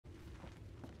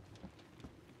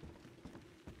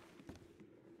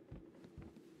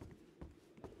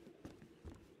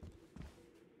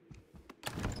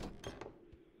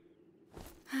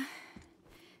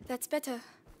That's better.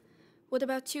 What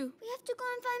about you? We have to go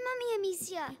and find Mummy,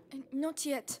 Amicia. Not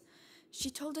yet. She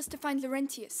told us to find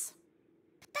Laurentius.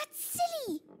 But that's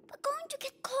silly. We're going to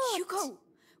get caught. Hugo!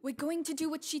 We're going to do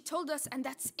what she told us and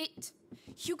that's it.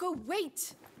 Hugo,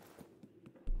 wait!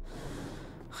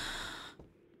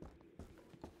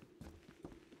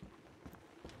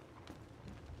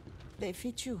 They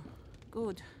fit you.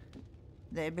 Good.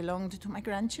 They belonged to my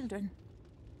grandchildren.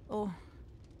 Oh,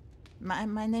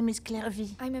 my name is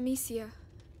Clairvy. I'm Amicia.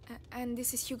 And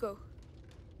this is Hugo.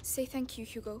 Say thank you,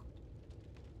 Hugo.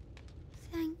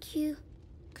 Thank you.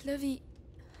 Clovey,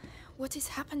 what is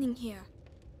happening here?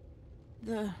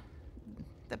 The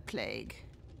plague.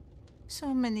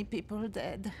 So many people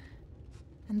dead.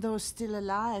 And those still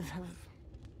alive have...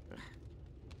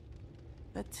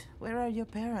 But where are your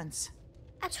parents?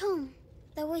 At home.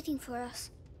 They're waiting for us.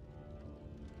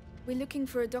 We're looking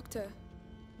for a doctor.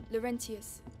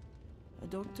 Laurentius. A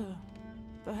doctor?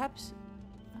 Perhaps...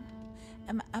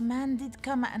 A man did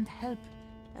come and help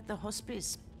at the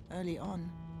hospice early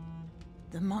on.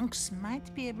 The monks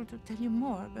might be able to tell you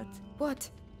more, but... What?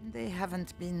 They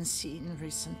haven't been seen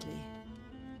recently.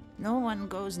 No one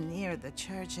goes near the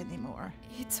church anymore.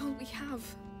 It's all we have.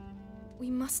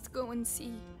 We must go and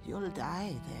see. You'll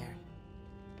die there.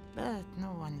 But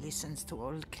no one listens to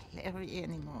old Clary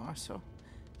anymore, so...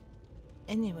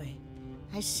 Anyway,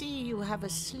 I see you have a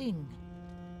sling.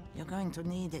 You're going to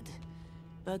need it.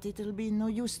 But it'll be no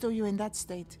use to you in that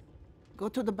state. Go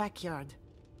to the backyard.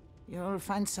 You'll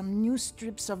find some new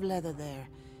strips of leather there.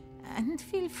 And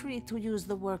feel free to use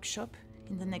the workshop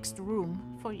in the next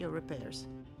room for your repairs.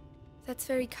 That's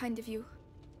very kind of you.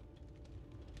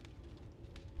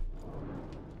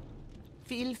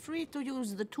 Feel free to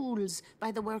use the tools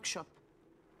by the workshop.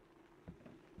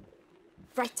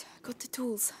 Right, got the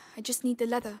tools. I just need the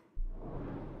leather.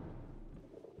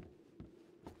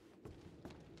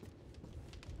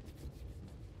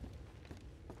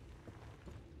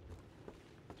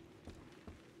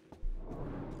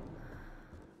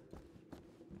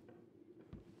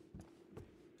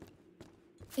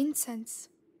 Incense.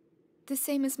 The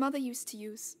same as Mother used to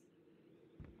use.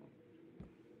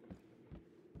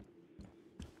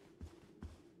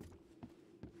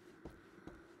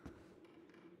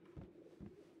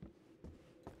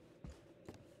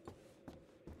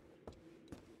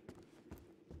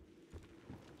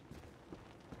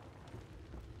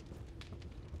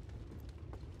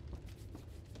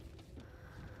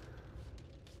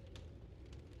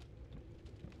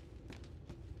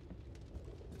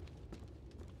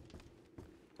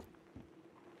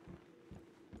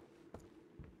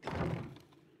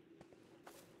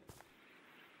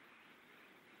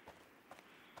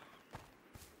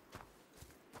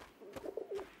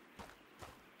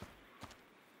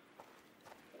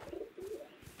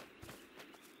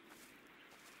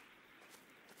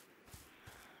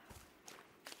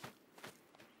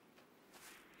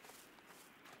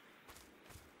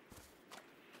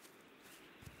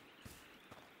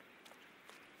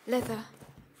 Leather.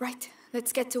 Right,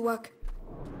 let's get to work.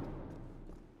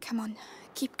 Come on,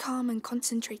 keep calm and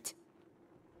concentrate.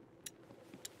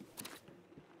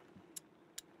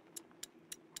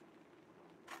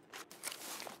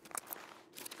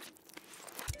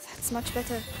 That's much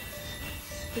better.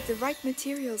 With the right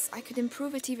materials, I could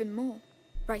improve it even more.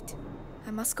 Right,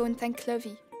 I must go and thank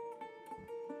Clovey.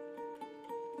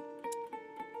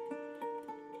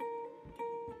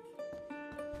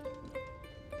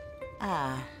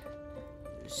 Ah,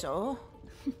 so?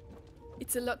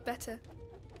 It's a lot better.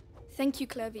 Thank you,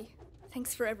 Clovey.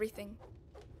 Thanks for everything.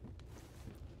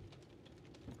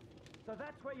 So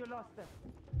that's where you lost them.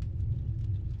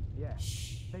 Yeah,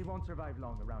 they won't survive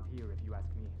long around here if you ask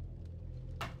me.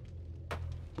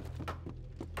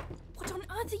 What on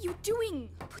earth are you doing?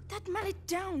 Put that mallet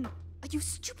down. Are you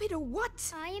stupid or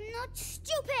what? I am not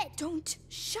stupid. Don't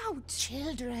shout.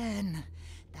 Children,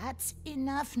 that's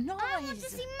enough noise. I want to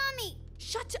see Mummy.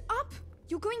 Shut up.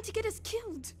 You're going to get us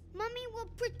killed. Mummy will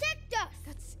protect us.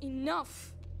 That's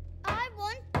enough. I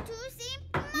want to see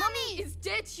Mummy. Mummy is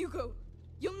dead, Hugo.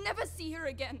 You'll never see her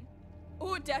again.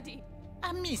 Or Daddy.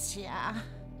 Amicia.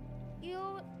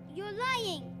 You're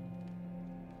lying.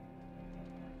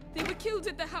 They were killed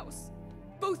at the house.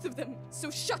 Both of them. So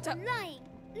shut up.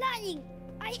 Lying.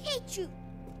 I hate you.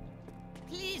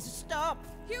 Please stop.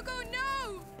 Hugo,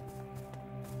 no!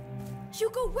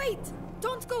 Hugo, wait!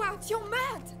 Don't go out. You're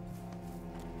mad.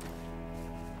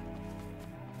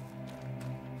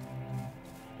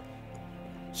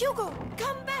 Hugo,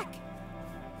 come back!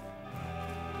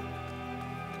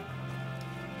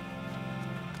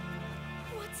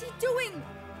 What's he doing?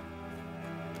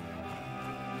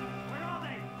 Where are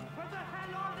they? Where the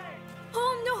hell are they?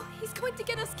 Oh no! going to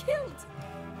get us killed!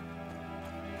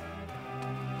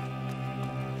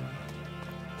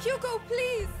 Hugo,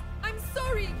 please! I'm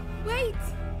sorry! Wait!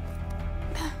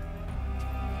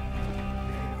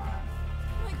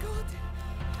 My God!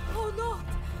 Oh, Lord!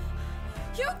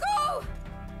 Hugo!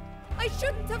 I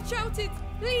shouldn't have shouted!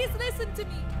 Please listen to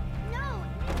me! No!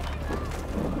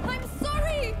 I'm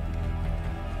sorry!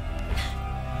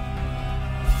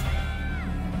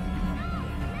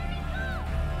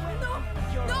 No!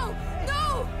 No!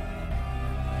 No!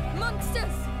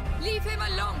 Monsters! Leave him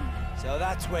alone! So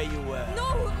that's where you were.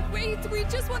 No! Wait! We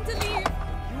just want to leave!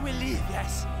 You will leave,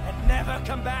 yes, and never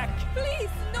come back.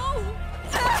 Please, no!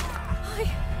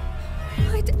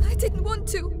 I didn't want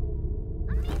to.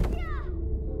 Amicia!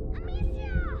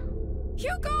 Amicia!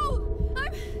 Hugo!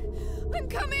 I'm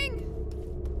coming!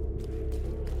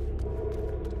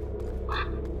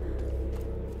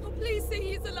 Oh, please say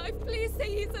he's alive. Please say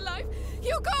he's alive.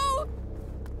 Hugo!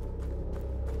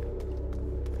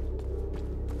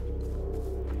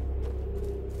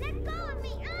 Let go of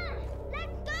me! Let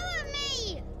go of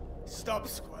me! Stop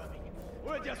squirming.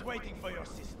 We're just waiting for your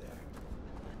sister.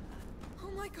 Oh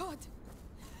my God!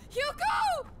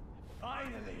 Hugo!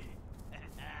 Finally!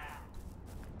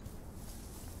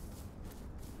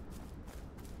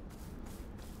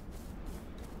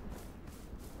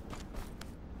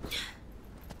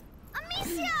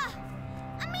 Amicia!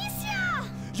 Amicia!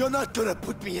 You're not gonna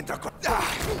put me in the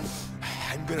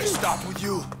I'm gonna start with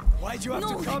you. Why'd you have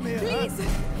No, to come here? please! Huh?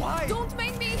 Why? Don't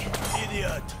make me!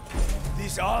 Idiot!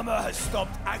 This armor has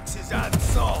stopped axes and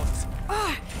swords.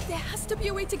 There has to be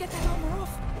a way to get that armor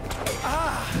off.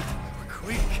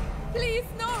 Quick! Please,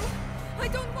 no! I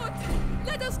don't want.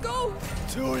 Let us go!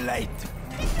 Too late!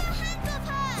 Get your hands off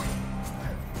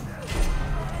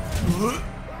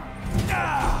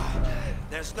her!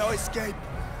 There's no escape.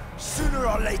 Sooner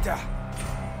or later.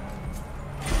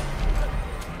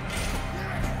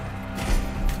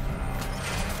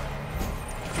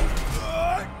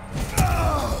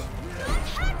 Don't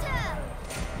hurt her!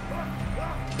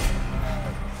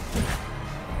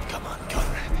 Come on,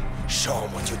 Conrad. Show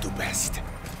him what you do best.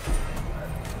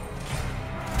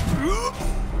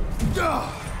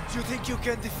 Do you think you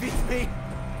can defeat me?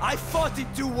 I fought in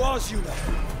 2 wars, you know.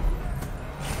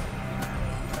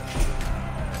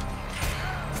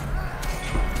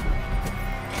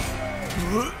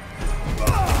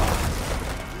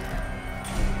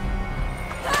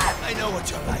 I know what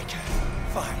you're like.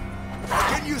 Fine.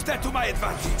 I can use that to my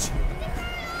advantage.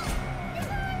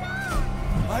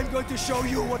 I'm going to show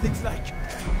you what it's like.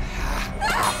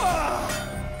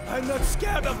 I'm not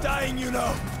scared of dying, you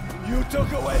know. You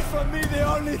took away from me the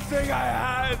only thing I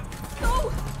had.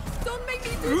 No! Don't make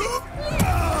me do this, please!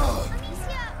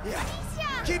 Amicia! Yeah.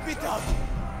 Amicia! Keep it up.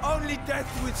 Only death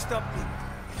will stop me.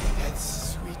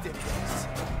 That's sweet embrace.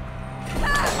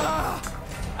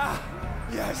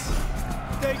 Yes.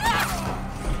 Take it.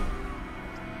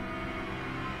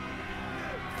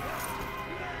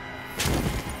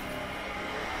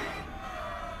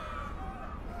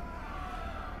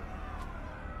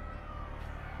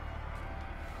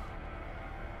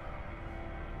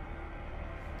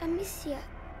 Amicia.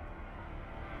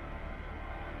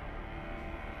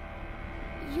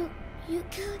 You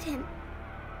killed him.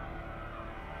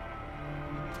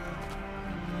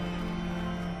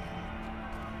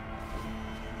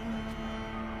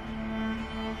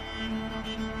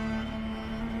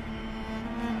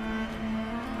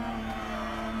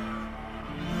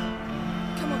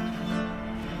 Come on.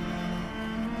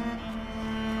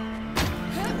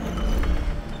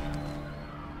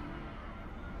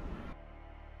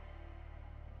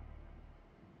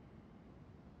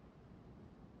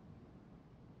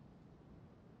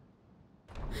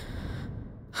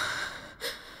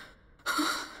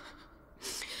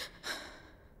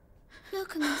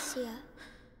 Look, Amicia.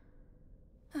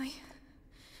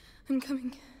 I'm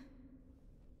coming.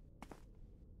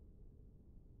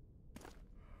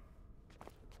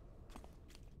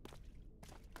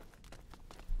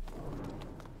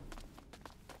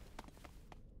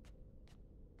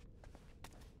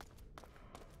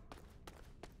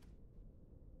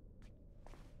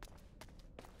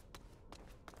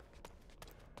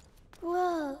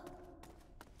 Whoa.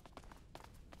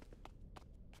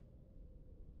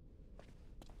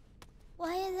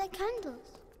 Why are there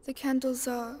candles? The candles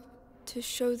are to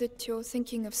show that you're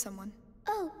thinking of someone.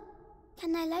 Oh,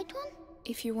 can I light one?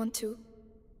 If you want to.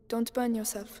 Don't burn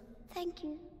yourself. Thank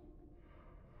you.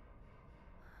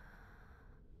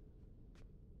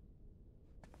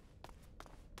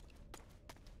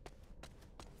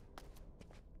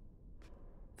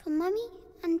 For Mummy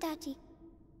and Daddy.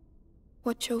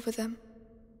 Watch over them.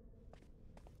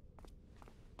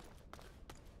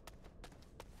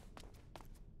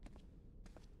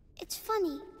 It's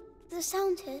funny. The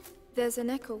sound here. There's an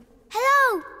echo.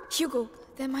 Hello! Hugo,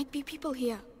 there might be people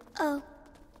here. Oh.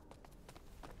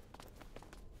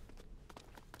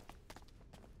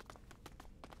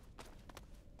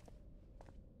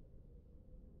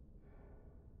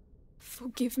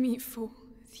 Forgive me for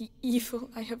the evil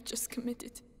I have just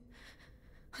committed.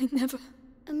 I never...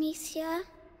 Amicia,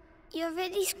 you're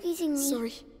really squeezing me.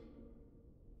 Sorry.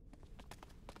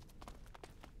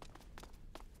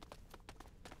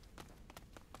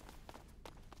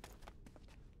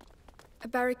 A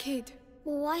barricade.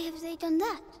 Well, why have they done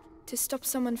that? To stop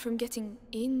someone from getting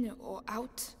in or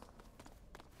out.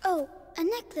 Oh, a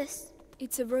necklace.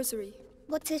 It's a rosary.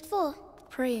 What's it for?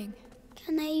 Praying.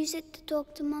 Can I use it to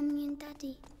talk to Mommy and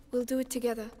Daddy? We'll do it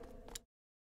together.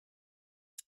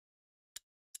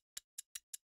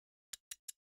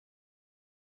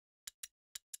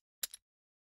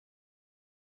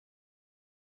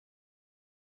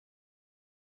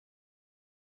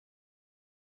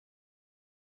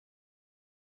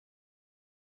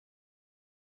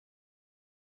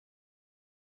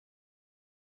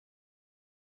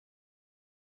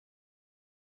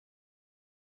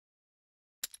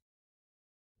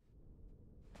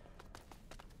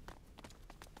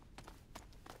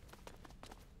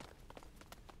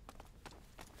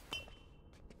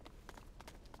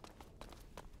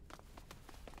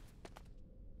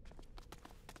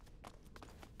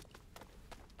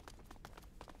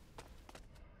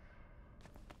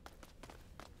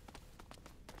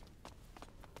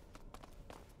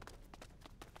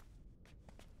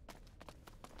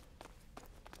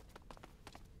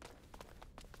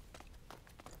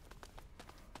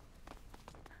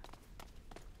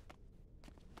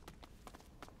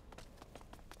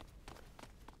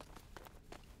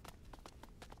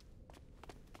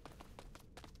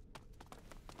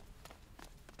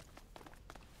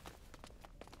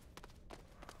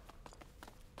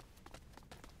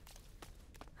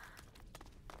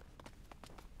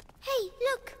 Hey,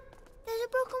 look! There's a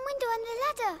broken window and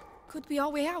a ladder. Could be our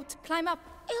way out. Climb up.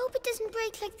 I hope it doesn't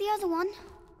break like the other one.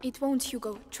 It won't,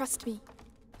 Hugo. Trust me.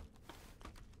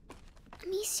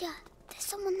 Amicia, there's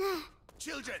someone there.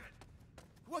 Children!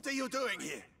 What are you doing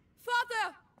here?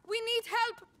 Father! We need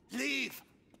help! Leave!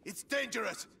 It's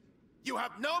dangerous! You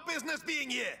have no business being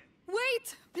here!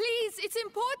 Wait! Please! It's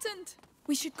important!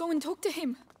 We should go and talk to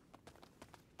him.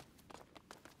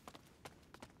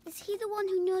 Is he the one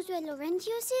who knows where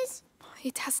Laurentius is?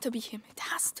 It has to be him. It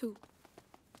has to.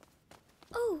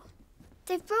 Oh,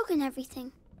 they've broken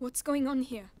everything. What's going on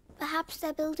here? Perhaps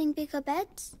they're building bigger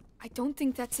beds? I don't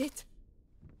think that's it.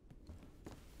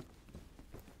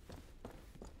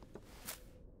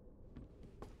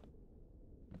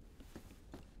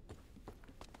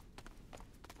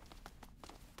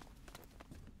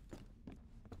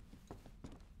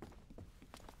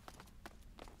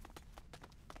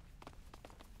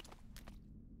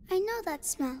 I know that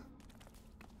smell.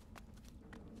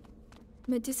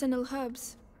 Medicinal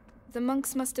herbs. The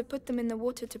monks must have put them in the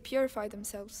water to purify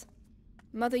themselves.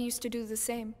 Mother used to do the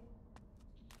same.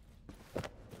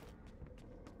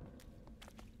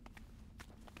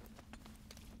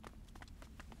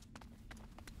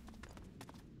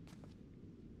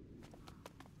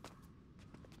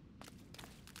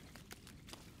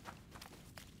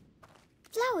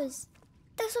 Flowers.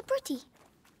 They're so pretty.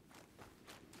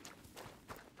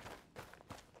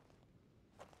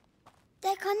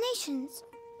 They're carnations.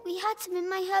 We had some in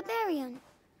my herbarium.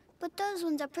 But those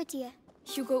ones are prettier.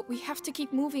 Hugo, we have to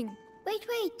keep moving. Wait,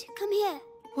 wait. Come here.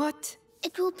 What?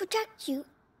 It will protect you.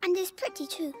 And it's pretty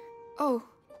too. Oh.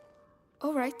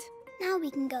 All right. Now we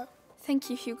can go. Thank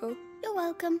you, Hugo. You're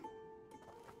welcome.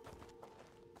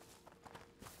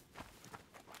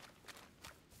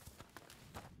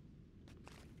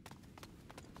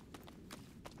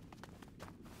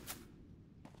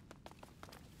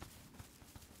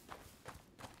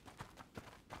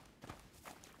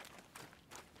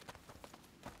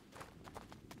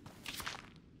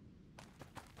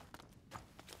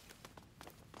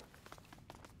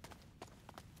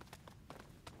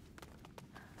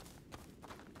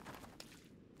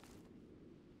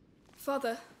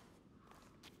 Father.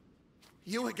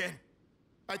 You again.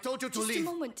 I told you to Just leave.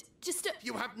 a moment. Just a...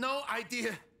 You have no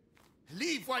idea.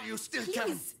 Leave while you still can.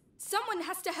 Please! Someone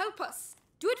has to help us.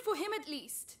 Do it for him at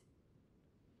least.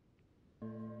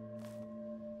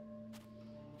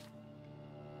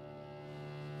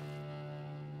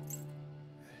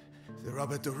 The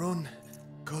Robert de Rune,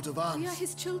 coat of arms. We are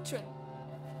his children.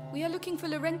 We are looking for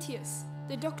Laurentius,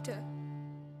 the doctor.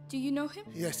 Do you know him?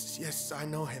 Yes, yes, I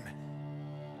know him.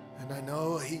 And I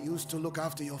know he used to look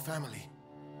after your family.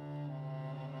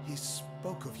 He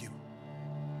spoke of you.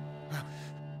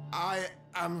 I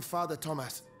am Father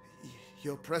Thomas.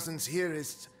 Your presence here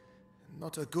is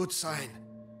not a good sign.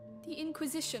 The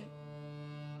Inquisition.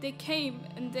 They came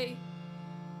and they...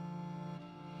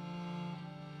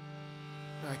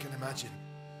 I can imagine.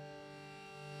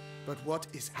 But what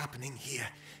is happening here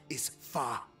is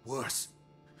far worse.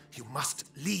 You must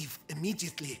leave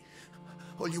immediately,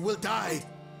 or you will die.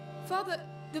 Father,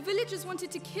 the villagers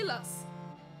wanted to kill us.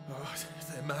 Oh,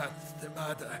 they're mad. They're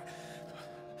mad.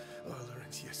 Oh,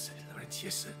 Laurentius.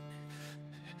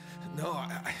 No,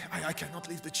 I cannot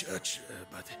leave the church,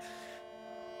 but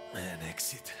an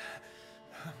exit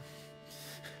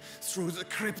through the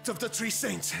crypt of the Three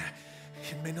Saints.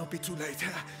 It may not be too late.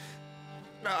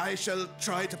 I shall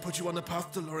try to put you on the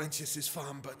path to Laurentius's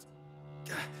farm, but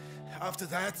after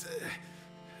that,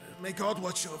 may God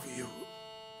watch over you.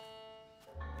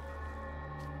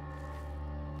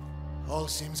 All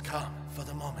seems calm for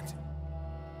the moment.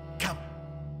 Come.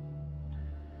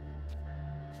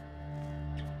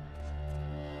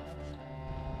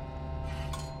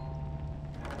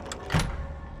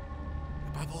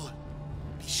 Above all,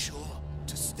 be sure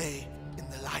to stay in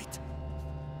the light.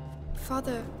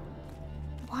 Father,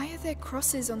 why are there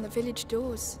crosses on the village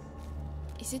doors?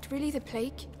 Is it really the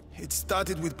plague? It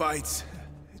started with bites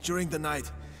during the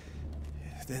night.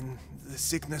 Then the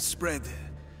sickness spread.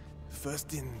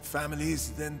 First in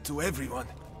families, then to everyone.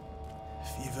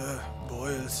 Fever,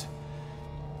 boils.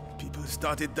 People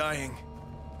started dying.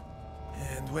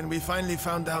 And when we finally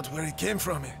found out where it came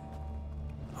from,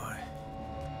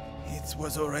 it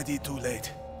was already too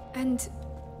late. And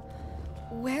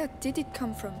where did it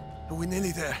come from? We're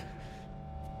nearly there.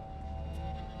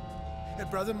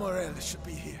 Brother Morel should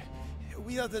be here.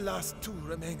 We are the last two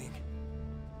remaining.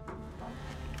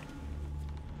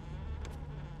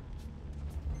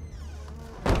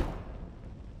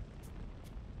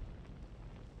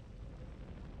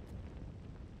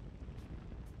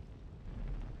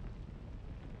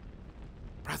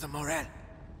 Brother Morel.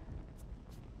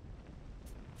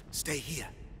 Stay here.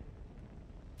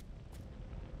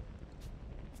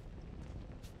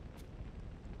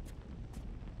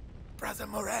 Brother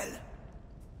Morel.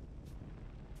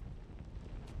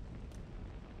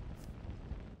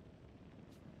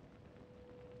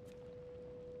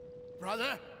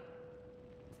 Brother?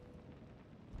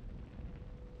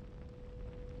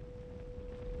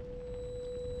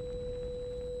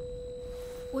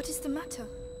 What is the matter?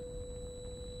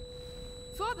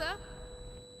 Father?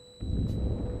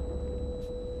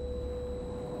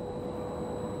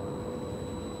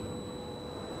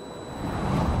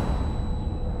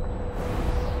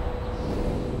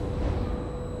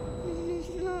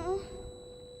 No.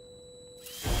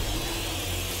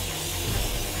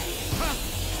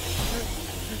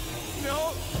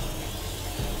 No!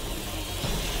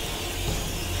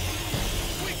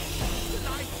 Quick! The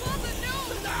light! Father, no!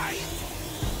 The light!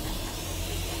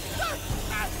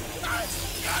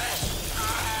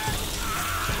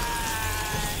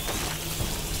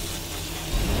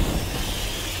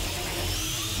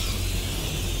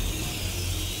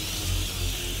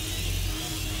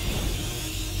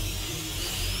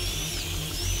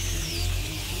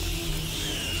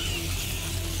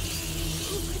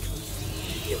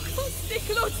 You can't stay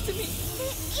close to me!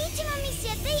 They ate him,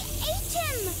 Amicia! They ate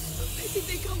him! Where did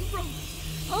they come from?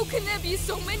 How can there be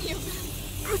so many of them?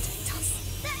 Protect us!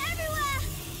 They're everywhere!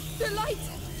 The light!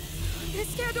 They're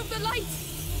scared of the light!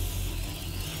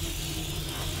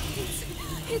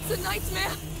 It's a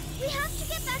nightmare! We have to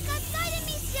get back outside,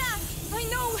 Amicia! I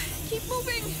know! Keep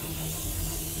moving!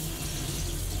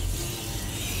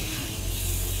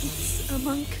 It's a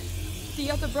monk.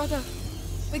 The other brother.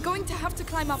 We're going to have to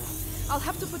climb up. I'll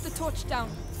have to put the torch down.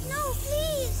 No,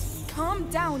 please! Calm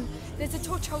down. There's a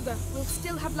torch holder. We'll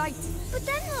still have light. But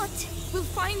then what? We'll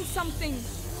find something.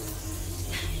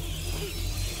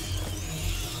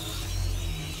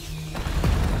 I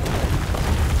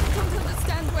don't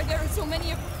understand why there are so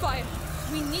many of fire.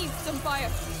 We need some fire.